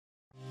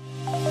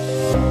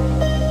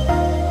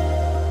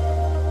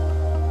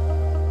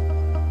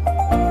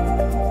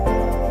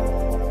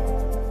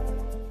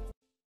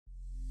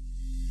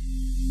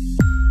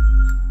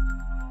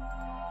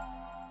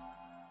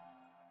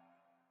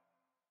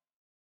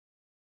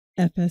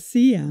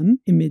FSCM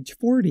Image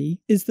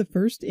 40 is the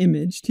first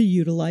image to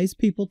utilize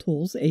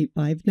PeopleTools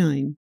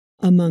 859.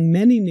 Among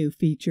many new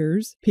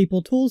features,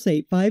 PeopleTools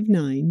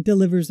 859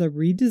 delivers a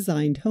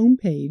redesigned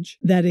homepage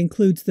that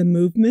includes the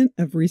movement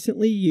of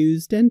recently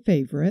used and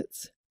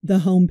favorites, the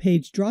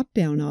homepage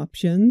drop-down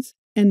options,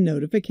 and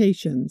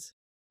notifications.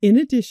 In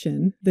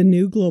addition, the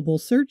new global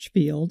search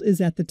field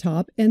is at the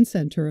top and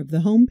center of the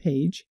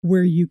homepage,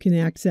 where you can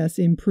access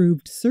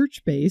improved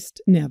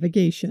search-based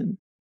navigation.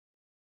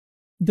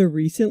 The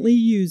recently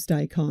used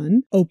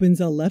icon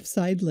opens a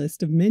left-side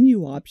list of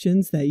menu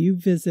options that you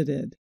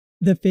visited.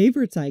 The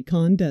favorites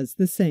icon does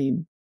the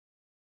same.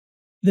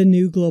 The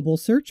new global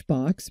search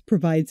box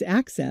provides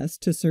access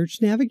to search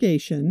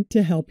navigation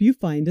to help you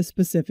find a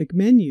specific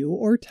menu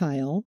or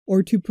tile,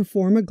 or to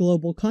perform a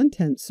global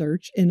content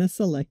search in a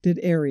selected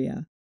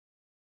area.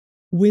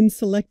 When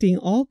selecting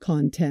all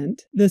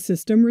content, the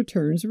system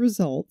returns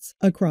results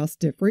across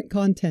different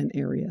content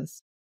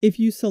areas. If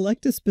you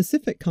select a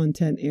specific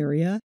content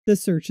area, the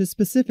search is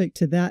specific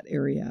to that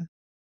area.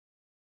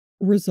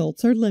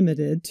 Results are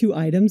limited to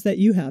items that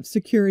you have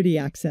security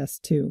access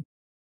to.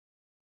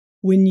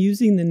 When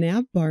using the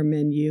navbar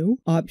menu,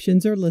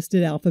 options are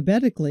listed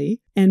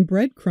alphabetically and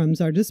breadcrumbs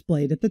are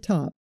displayed at the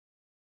top.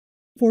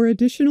 For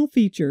additional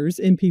features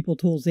in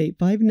PeopleTools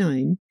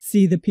 859,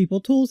 see the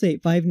PeopleTools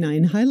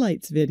 859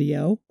 Highlights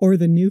video or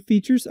the New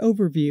Features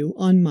Overview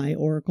on My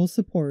Oracle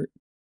Support.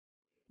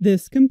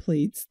 This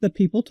completes the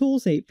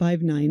PeopleTools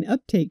 859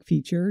 Uptake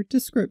feature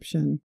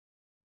description.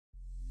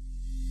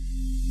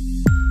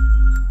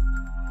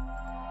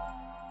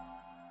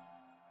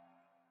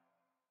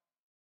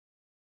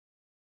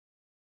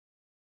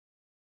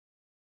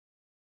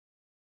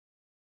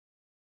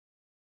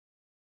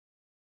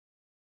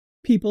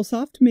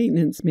 PeopleSoft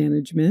Maintenance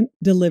Management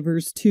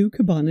delivers two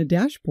Kibana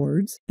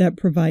dashboards that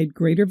provide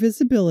greater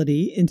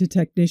visibility into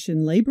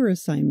technician labor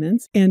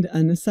assignments and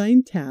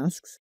unassigned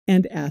tasks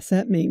and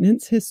asset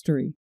maintenance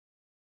history.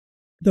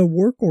 The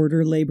Work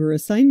Order Labor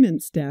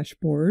Assignments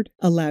dashboard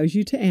allows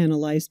you to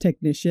analyze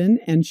technician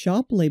and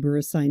shop labor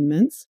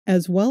assignments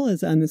as well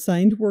as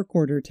unassigned work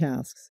order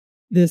tasks.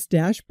 This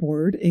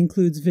dashboard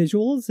includes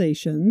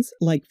visualizations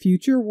like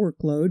future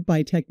workload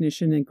by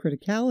technician and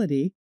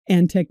criticality,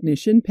 and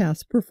technician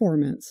past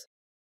performance.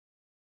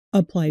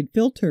 Applied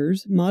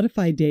filters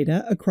modify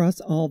data across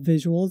all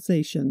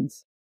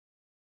visualizations.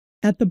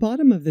 At the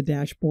bottom of the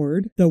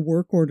dashboard, the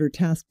Work Order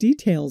Task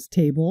Details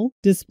table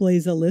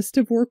displays a list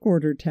of work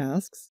order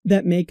tasks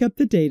that make up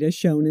the data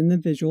shown in the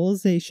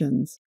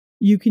visualizations.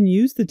 You can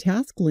use the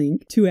task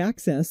link to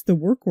access the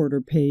work order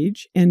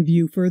page and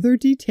view further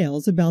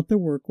details about the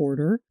work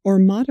order or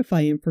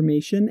modify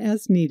information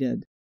as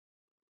needed.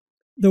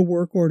 The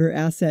Work Order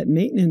Asset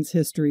Maintenance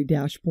History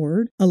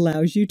dashboard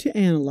allows you to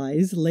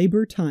analyze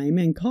labor time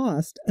and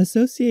cost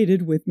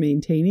associated with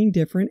maintaining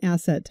different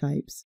asset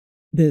types.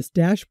 This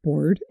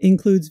dashboard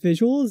includes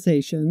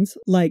visualizations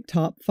like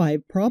top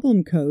 5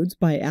 problem codes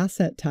by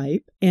asset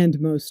type and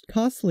most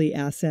costly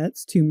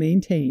assets to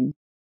maintain.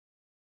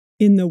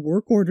 In the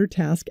Work Order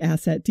Task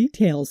Asset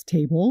Details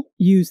table,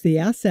 use the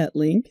Asset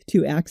link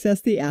to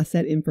access the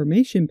Asset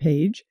Information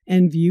page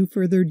and view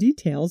further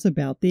details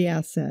about the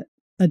asset.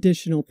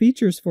 Additional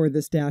features for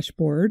this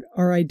dashboard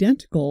are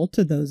identical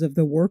to those of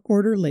the Work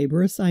Order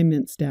Labor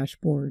Assignments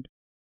dashboard.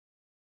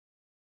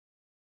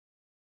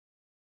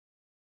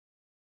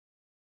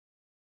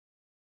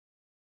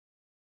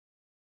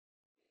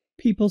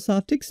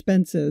 PeopleSoft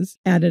Expenses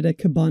added a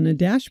Kibana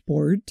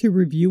dashboard to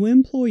review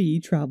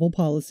employee travel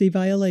policy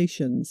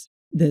violations.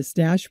 This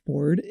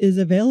dashboard is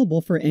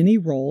available for any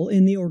role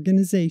in the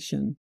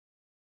organization.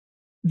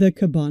 The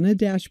Kibana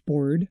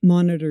dashboard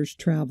monitors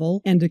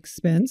travel and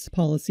expense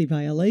policy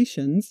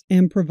violations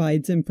and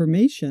provides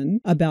information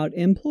about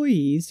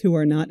employees who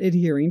are not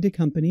adhering to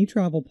company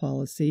travel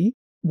policy,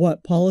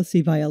 what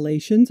policy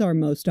violations are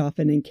most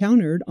often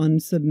encountered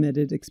on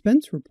submitted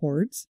expense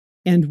reports,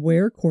 and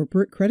where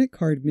corporate credit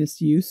card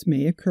misuse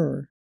may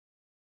occur.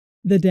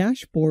 The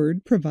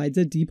dashboard provides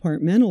a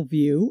departmental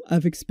view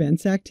of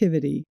expense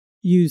activity.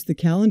 Use the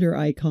calendar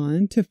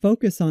icon to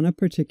focus on a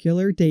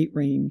particular date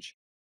range.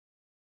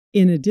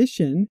 In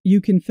addition,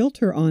 you can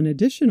filter on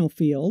additional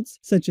fields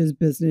such as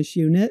business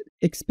unit,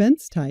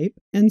 expense type,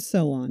 and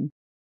so on.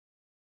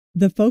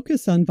 The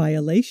focus on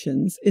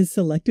violations is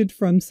selected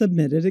from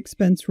submitted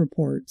expense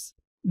reports.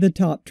 The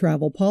top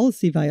travel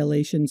policy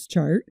violations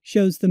chart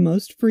shows the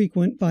most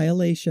frequent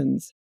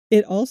violations.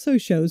 It also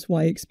shows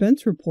why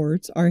expense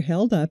reports are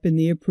held up in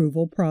the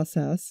approval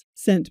process,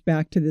 sent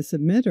back to the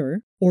submitter,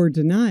 or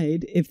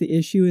denied if the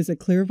issue is a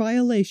clear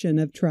violation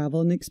of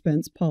travel and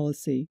expense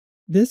policy.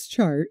 This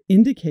chart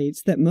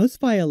indicates that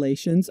most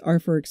violations are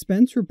for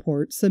expense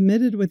reports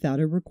submitted without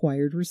a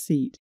required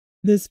receipt.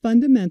 This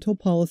fundamental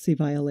policy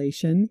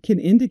violation can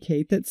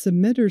indicate that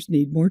submitters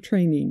need more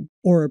training,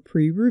 or a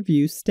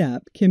pre-review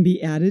step can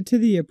be added to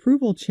the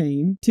approval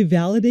chain to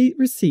validate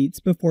receipts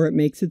before it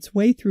makes its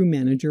way through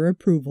manager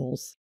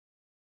approvals.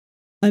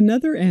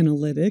 Another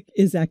analytic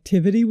is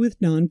activity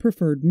with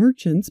non-preferred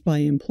merchants by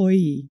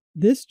employee.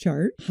 This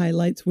chart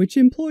highlights which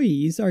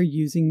employees are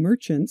using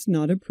merchants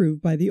not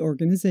approved by the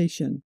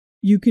organization.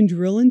 You can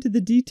drill into the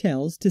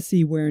details to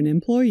see where an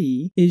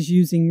employee is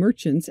using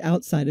merchants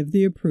outside of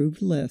the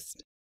approved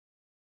list.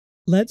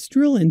 Let's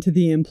drill into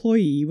the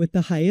employee with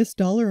the highest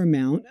dollar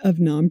amount of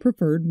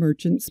non-preferred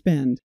merchant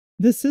spend.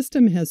 The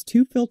system has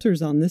two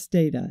filters on this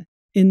data.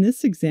 In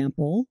this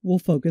example, we'll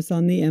focus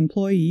on the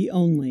employee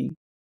only.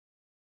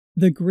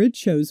 The grid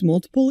shows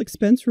multiple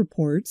expense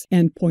reports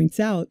and points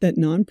out that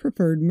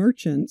non-preferred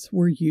merchants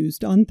were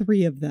used on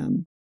 3 of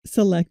them.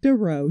 Select a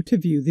row to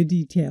view the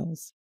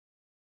details.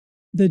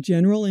 The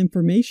General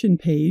Information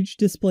page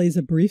displays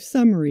a brief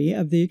summary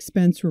of the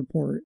expense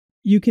report.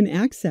 You can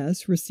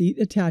access receipt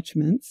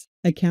attachments,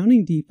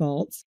 accounting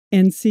defaults,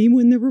 and see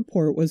when the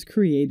report was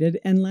created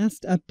and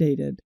last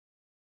updated.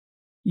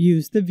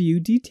 Use the View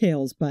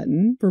Details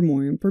button for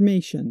more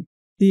information.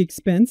 The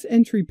expense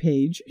entry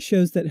page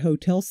shows that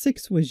Hotel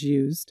 6 was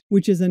used,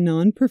 which is a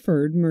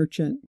non-preferred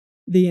merchant.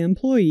 The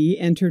employee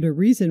entered a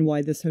reason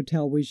why this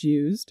hotel was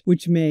used,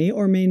 which may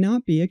or may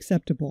not be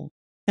acceptable.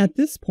 At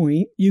this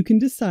point, you can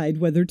decide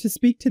whether to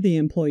speak to the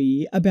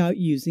employee about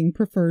using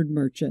preferred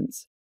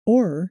merchants.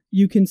 Or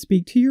you can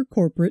speak to your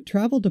corporate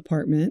travel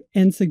department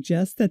and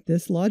suggest that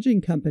this lodging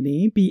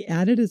company be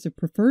added as a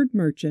preferred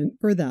merchant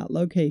for that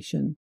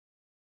location.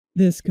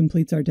 This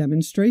completes our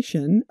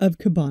demonstration of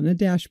Kibana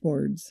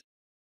Dashboards.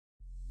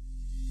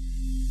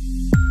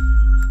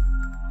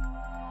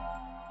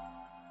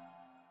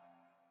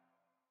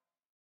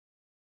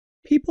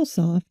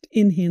 PeopleSoft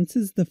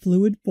enhances the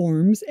Fluid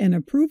Forms and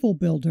Approval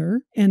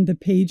Builder and the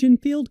Page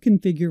and Field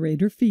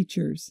Configurator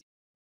features.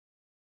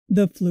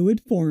 The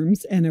Fluid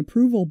Forms and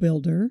Approval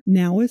Builder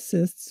now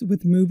assists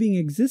with moving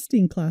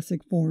existing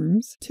classic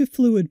forms to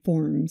fluid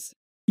forms.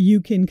 You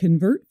can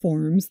convert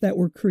forms that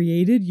were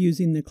created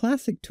using the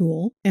classic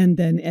tool and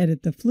then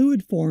edit the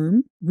fluid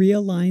form,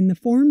 realign the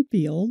form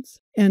fields,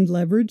 and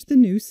leverage the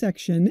new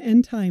section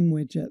and time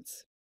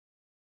widgets.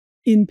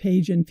 In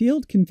Page and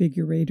Field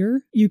Configurator,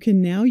 you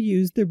can now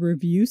use the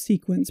Review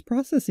Sequence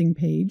Processing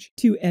page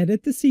to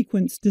edit the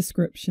sequence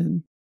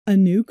description. A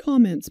new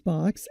comments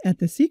box at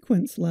the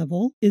sequence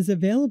level is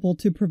available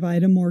to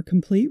provide a more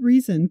complete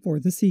reason for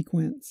the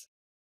sequence.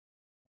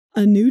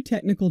 A new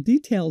Technical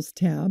Details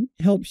tab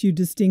helps you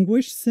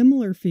distinguish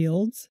similar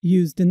fields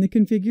used in the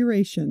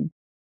configuration.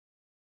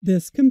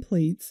 This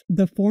completes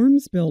the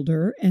Forms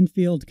Builder and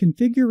Field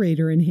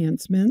Configurator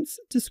Enhancements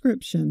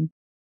description.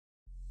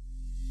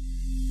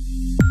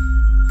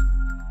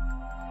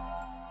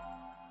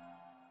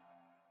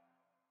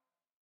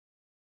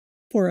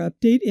 For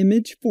Update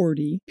Image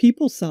 40,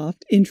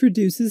 PeopleSoft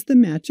introduces the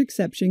Match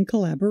Exception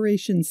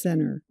Collaboration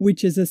Center,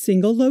 which is a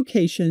single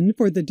location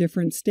for the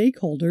different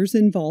stakeholders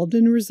involved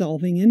in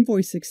resolving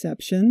invoice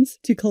exceptions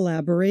to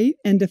collaborate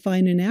and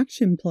define an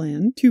action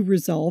plan to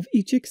resolve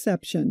each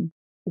exception.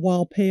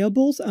 While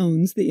Payables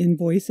owns the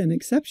invoice and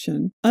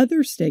exception,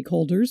 other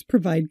stakeholders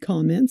provide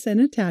comments and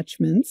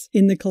attachments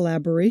in the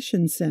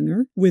Collaboration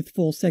Center with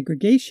full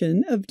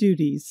segregation of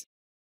duties.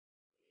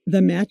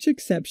 The Match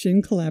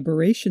Exception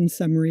Collaboration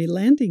Summary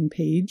landing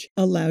page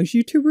allows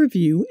you to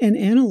review and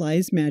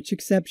analyze match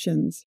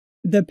exceptions.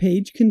 The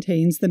page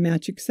contains the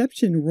match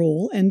exception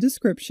rule and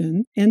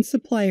description and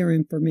supplier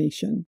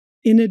information.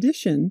 In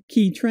addition,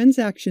 key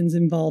transactions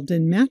involved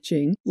in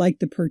matching, like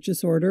the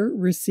purchase order,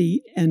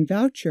 receipt, and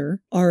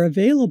voucher, are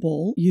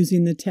available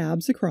using the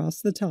tabs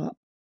across the top.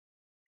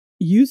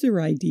 User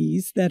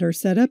IDs that are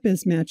set up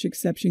as Match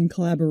Exception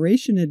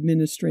Collaboration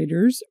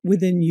Administrators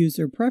within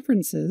User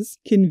Preferences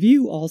can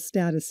view all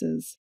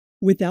statuses.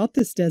 Without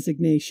this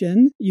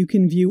designation, you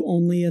can view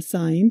only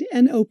assigned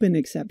and open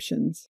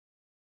exceptions.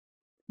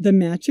 The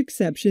Match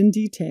Exception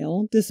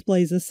detail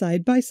displays a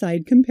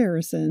side-by-side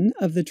comparison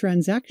of the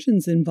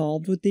transactions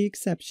involved with the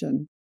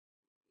exception.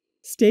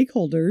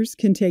 Stakeholders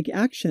can take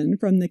action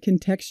from the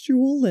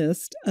contextual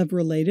list of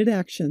related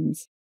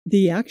actions.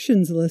 The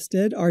actions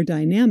listed are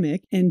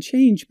dynamic and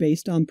change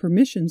based on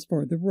permissions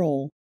for the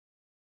role.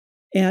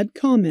 Add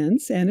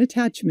comments and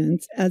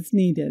attachments as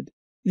needed.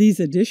 These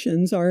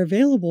additions are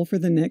available for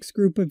the next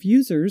group of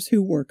users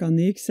who work on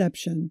the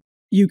exception.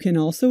 You can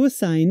also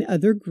assign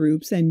other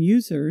groups and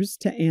users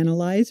to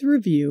analyze,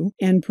 review,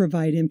 and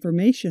provide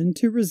information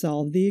to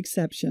resolve the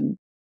exception.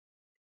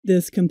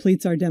 This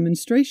completes our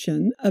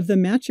demonstration of the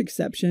Match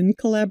Exception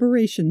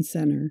Collaboration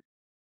Center.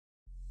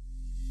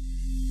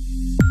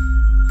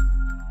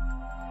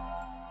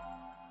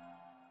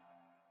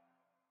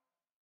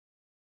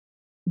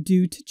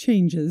 Due to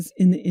changes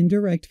in the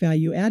indirect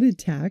value added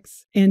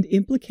tax and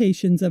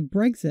implications of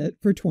Brexit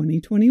for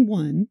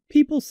 2021,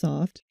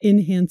 PeopleSoft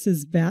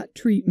enhances VAT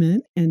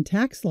treatment and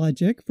tax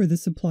logic for the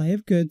supply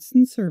of goods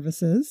and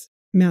services,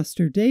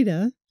 master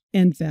data,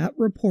 and VAT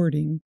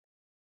reporting.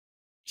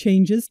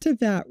 Changes to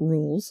VAT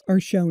rules are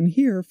shown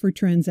here for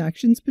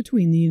transactions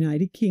between the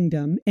United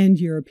Kingdom and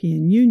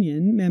European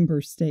Union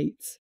member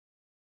states.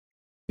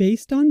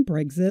 Based on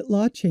Brexit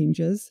law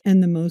changes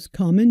and the most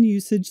common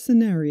usage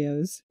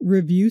scenarios,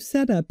 review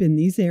setup in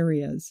these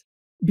areas.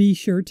 Be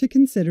sure to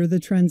consider the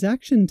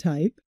transaction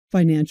type,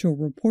 financial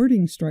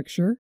reporting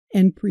structure,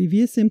 and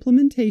previous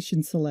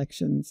implementation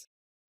selections.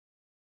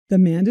 The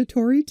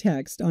mandatory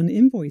text on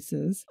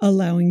invoices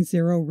allowing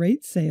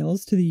zero-rate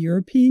sales to the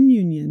European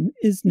Union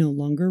is no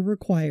longer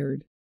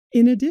required.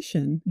 In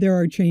addition, there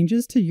are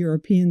changes to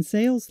European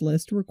sales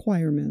list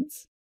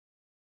requirements.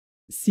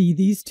 See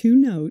these two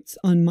notes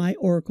on My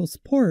Oracle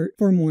Support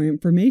for more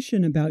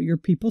information about your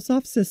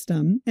PeopleSoft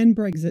system and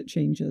BREXIT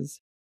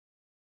changes.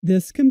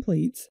 This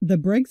completes the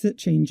BREXIT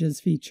Changes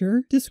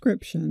feature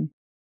description.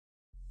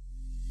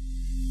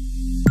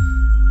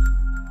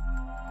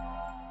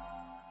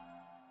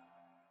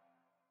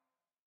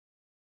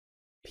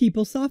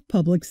 PeopleSoft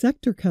public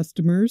sector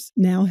customers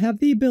now have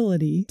the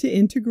ability to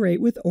integrate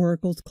with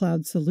Oracle's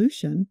cloud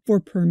solution for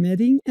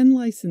permitting and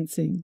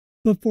licensing.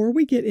 Before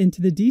we get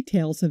into the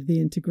details of the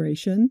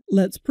integration,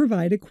 let's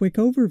provide a quick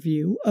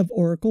overview of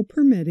Oracle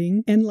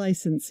permitting and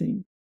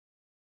licensing.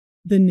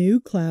 The new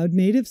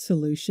cloud-native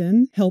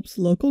solution helps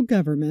local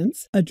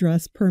governments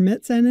address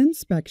permits and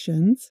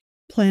inspections,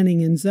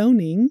 planning and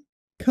zoning,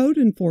 code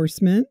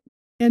enforcement,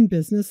 and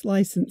business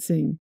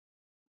licensing.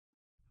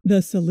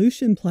 The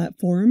solution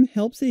platform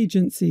helps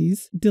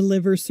agencies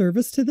deliver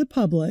service to the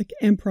public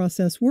and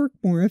process work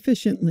more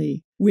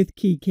efficiently, with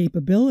key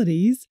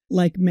capabilities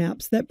like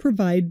maps that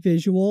provide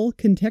visual,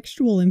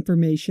 contextual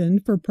information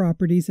for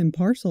properties and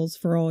parcels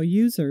for all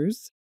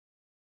users,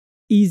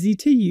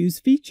 easy-to-use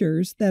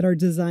features that are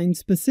designed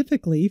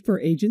specifically for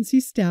agency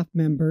staff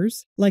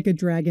members, like a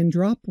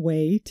drag-and-drop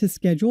way to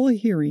schedule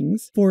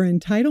hearings for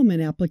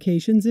entitlement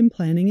applications in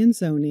planning and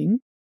zoning,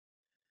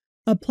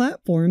 a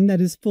platform that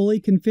is fully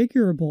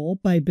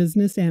configurable by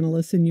business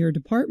analysts in your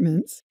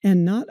departments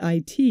and not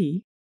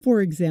IT.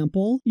 For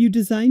example, you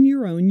design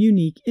your own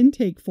unique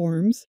intake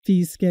forms,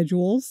 fee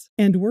schedules,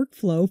 and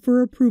workflow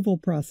for approval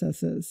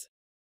processes.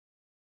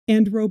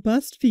 And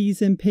robust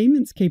fees and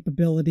payments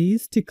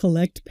capabilities to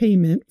collect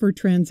payment for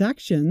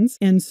transactions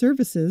and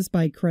services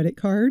by credit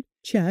card,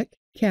 check,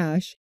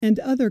 cash, and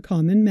other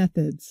common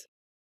methods.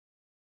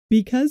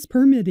 Because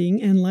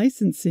permitting and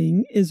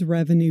licensing is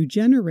revenue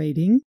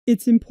generating,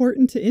 it's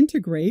important to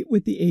integrate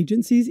with the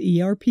agency's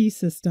ERP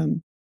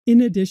system. In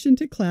addition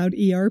to Cloud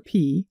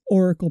ERP,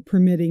 Oracle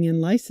Permitting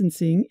and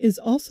Licensing is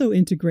also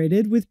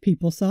integrated with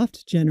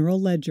PeopleSoft General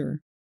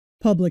Ledger.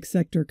 Public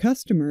sector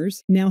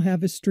customers now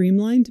have a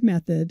streamlined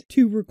method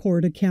to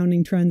record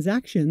accounting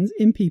transactions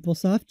in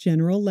PeopleSoft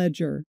General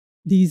Ledger.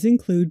 These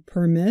include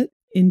permit,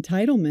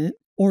 entitlement,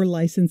 or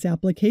license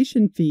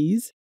application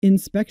fees,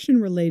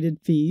 inspection-related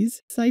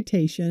fees,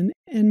 citation,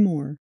 and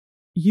more.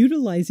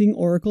 Utilizing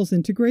Oracle's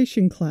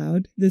Integration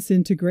Cloud, this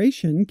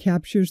integration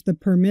captures the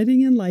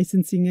permitting and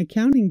licensing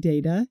accounting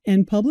data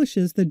and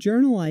publishes the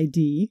journal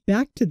ID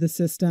back to the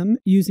system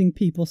using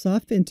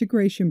PeopleSoft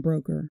Integration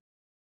Broker.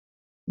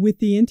 With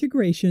the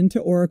integration to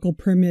Oracle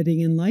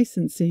Permitting and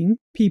Licensing,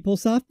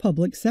 PeopleSoft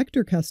public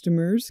sector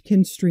customers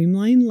can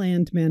streamline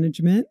land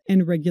management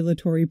and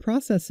regulatory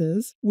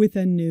processes with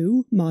a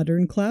new,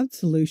 modern cloud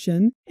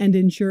solution and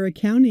ensure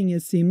accounting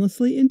is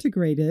seamlessly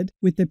integrated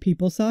with the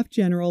PeopleSoft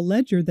General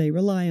Ledger they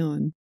rely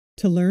on.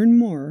 To learn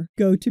more,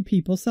 go to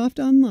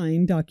PeopleSoft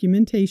Online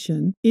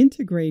Documentation,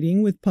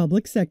 Integrating with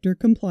Public Sector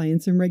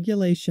Compliance and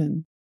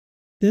Regulation.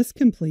 This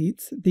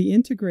completes the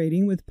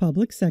Integrating with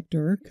Public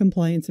Sector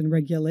Compliance and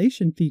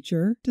Regulation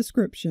feature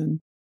description.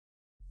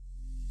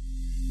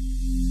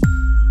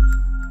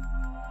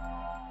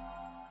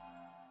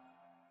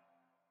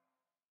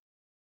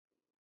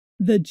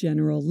 The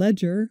General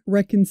Ledger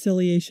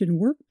Reconciliation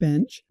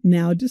Workbench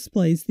now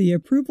displays the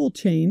approval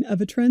chain of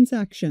a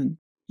transaction.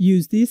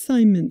 Use the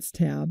Assignments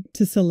tab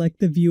to select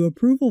the View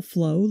Approval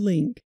Flow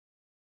link.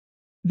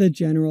 The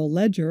General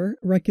Ledger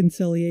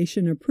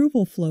Reconciliation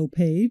Approval Flow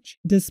page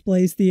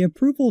displays the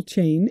approval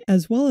chain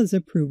as well as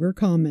approver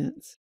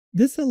comments.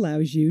 This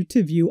allows you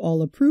to view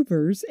all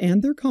approvers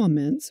and their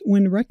comments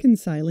when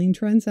reconciling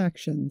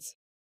transactions.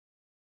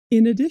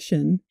 In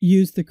addition,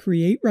 use the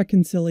Create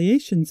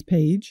Reconciliations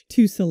page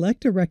to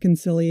select a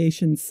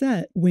reconciliation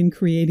set when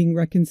creating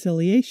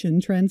reconciliation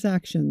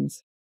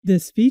transactions.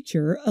 This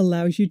feature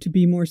allows you to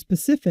be more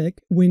specific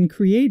when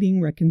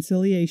creating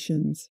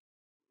reconciliations.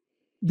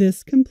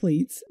 This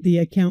completes the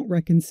Account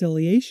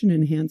Reconciliation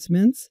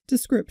Enhancements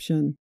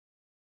description.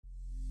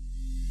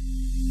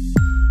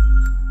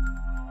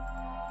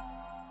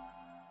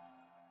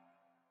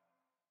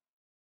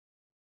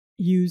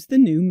 Use the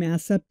new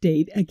Masse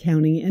Update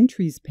Accounting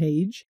Entries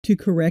page to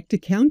correct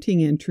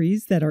accounting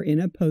entries that are in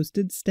a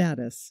posted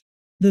status.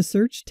 The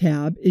Search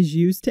tab is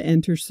used to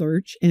enter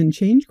search and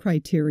change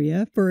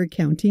criteria for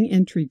accounting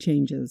entry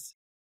changes.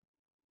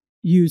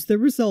 Use the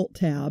Result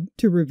tab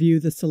to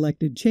review the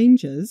selected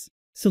changes,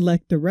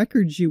 select the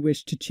records you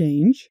wish to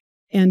change,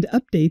 and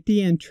update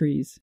the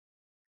entries.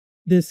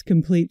 This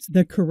completes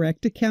the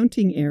Correct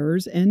Accounting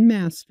Errors and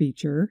Masse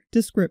feature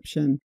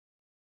description.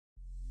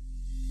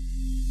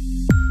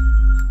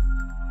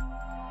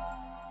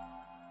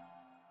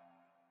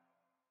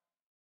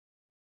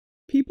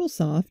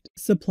 PeopleSoft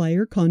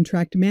Supplier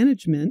Contract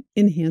Management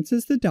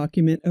enhances the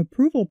document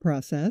approval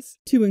process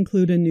to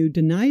include a new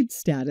denied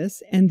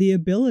status and the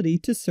ability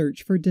to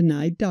search for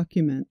denied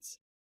documents.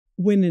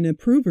 When an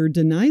approver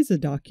denies a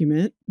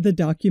document, the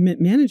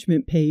document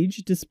management page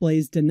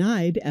displays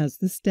denied as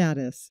the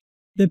status.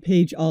 The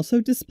page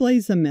also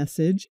displays a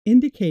message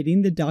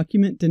indicating the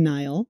document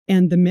denial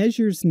and the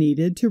measures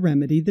needed to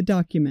remedy the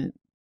document.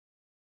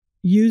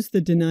 Use the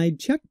Denied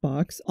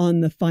checkbox on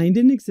the Find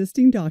an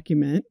Existing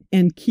Document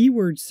and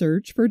Keyword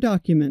Search for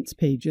Documents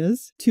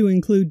pages to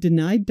include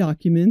denied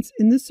documents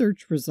in the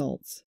search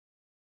results.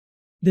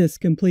 This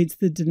completes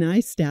the Deny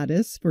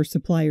Status for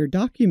Supplier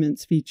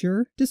Documents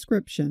feature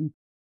description.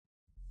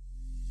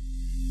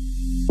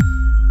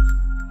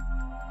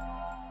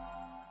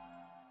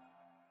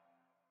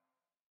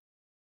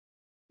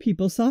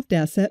 PeopleSoft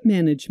Asset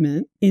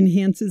Management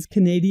enhances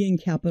Canadian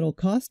capital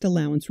cost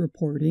allowance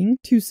reporting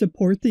to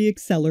support the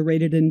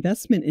Accelerated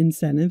Investment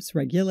Incentives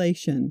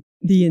regulation.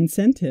 The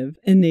incentive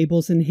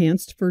enables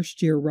enhanced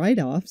first-year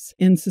write-offs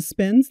and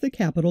suspends the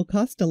capital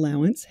cost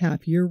allowance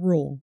half-year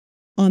rule.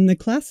 On the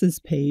Classes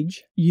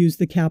page, use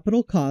the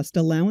Capital Cost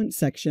Allowance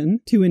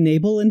section to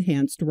enable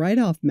enhanced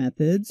write-off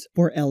methods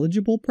for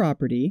eligible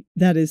property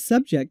that is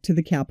subject to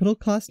the capital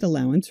cost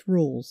allowance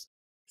rules.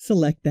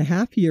 Select the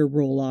half-year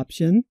rule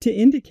option to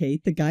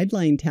indicate the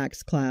guideline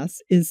tax class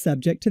is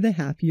subject to the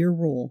half-year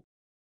rule.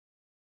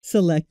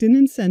 Select an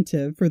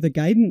incentive for the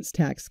guidance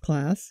tax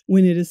class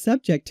when it is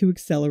subject to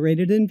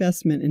accelerated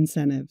investment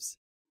incentives.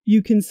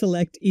 You can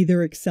select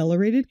either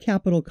accelerated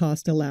capital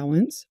cost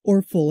allowance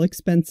or full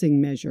expensing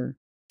measure.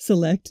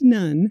 Select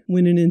none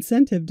when an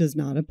incentive does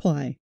not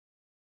apply.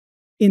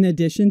 In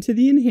addition to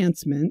the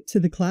enhancement to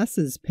the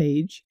Classes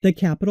page, the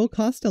Capital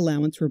Cost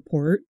Allowance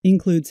report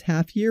includes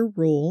half-year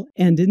rule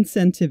and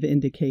incentive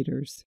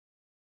indicators.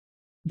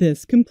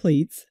 This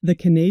completes the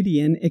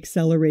Canadian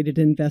Accelerated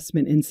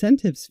Investment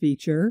Incentives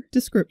feature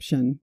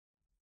description.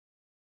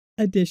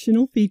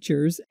 Additional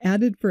features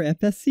added for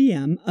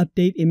FSCM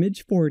Update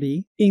Image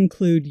 40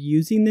 include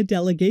using the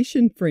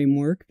Delegation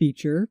Framework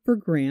feature for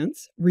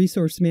grants,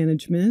 resource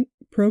management,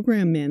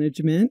 program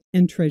management,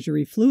 and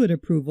Treasury Fluid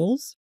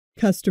approvals,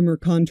 customer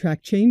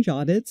contract change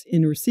audits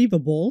in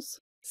receivables,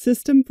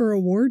 System for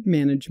Award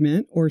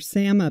Management or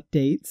SAM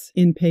updates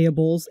in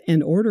payables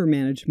and order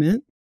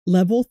management,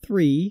 Level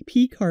 3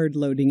 P-card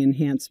loading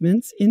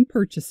enhancements in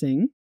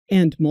purchasing,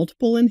 and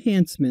multiple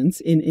enhancements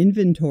in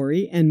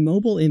inventory and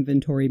mobile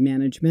inventory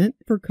management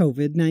for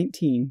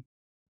COVID-19.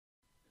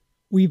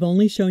 We've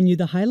only shown you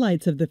the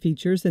highlights of the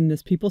features in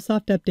this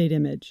PeopleSoft Update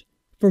image.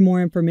 For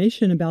more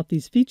information about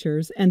these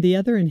features and the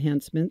other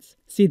enhancements,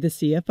 see the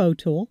CFO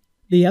tool,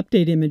 the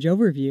Update Image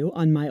overview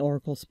on My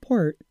Oracle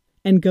Support,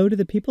 and go to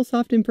the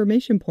PeopleSoft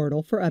Information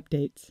Portal for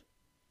updates.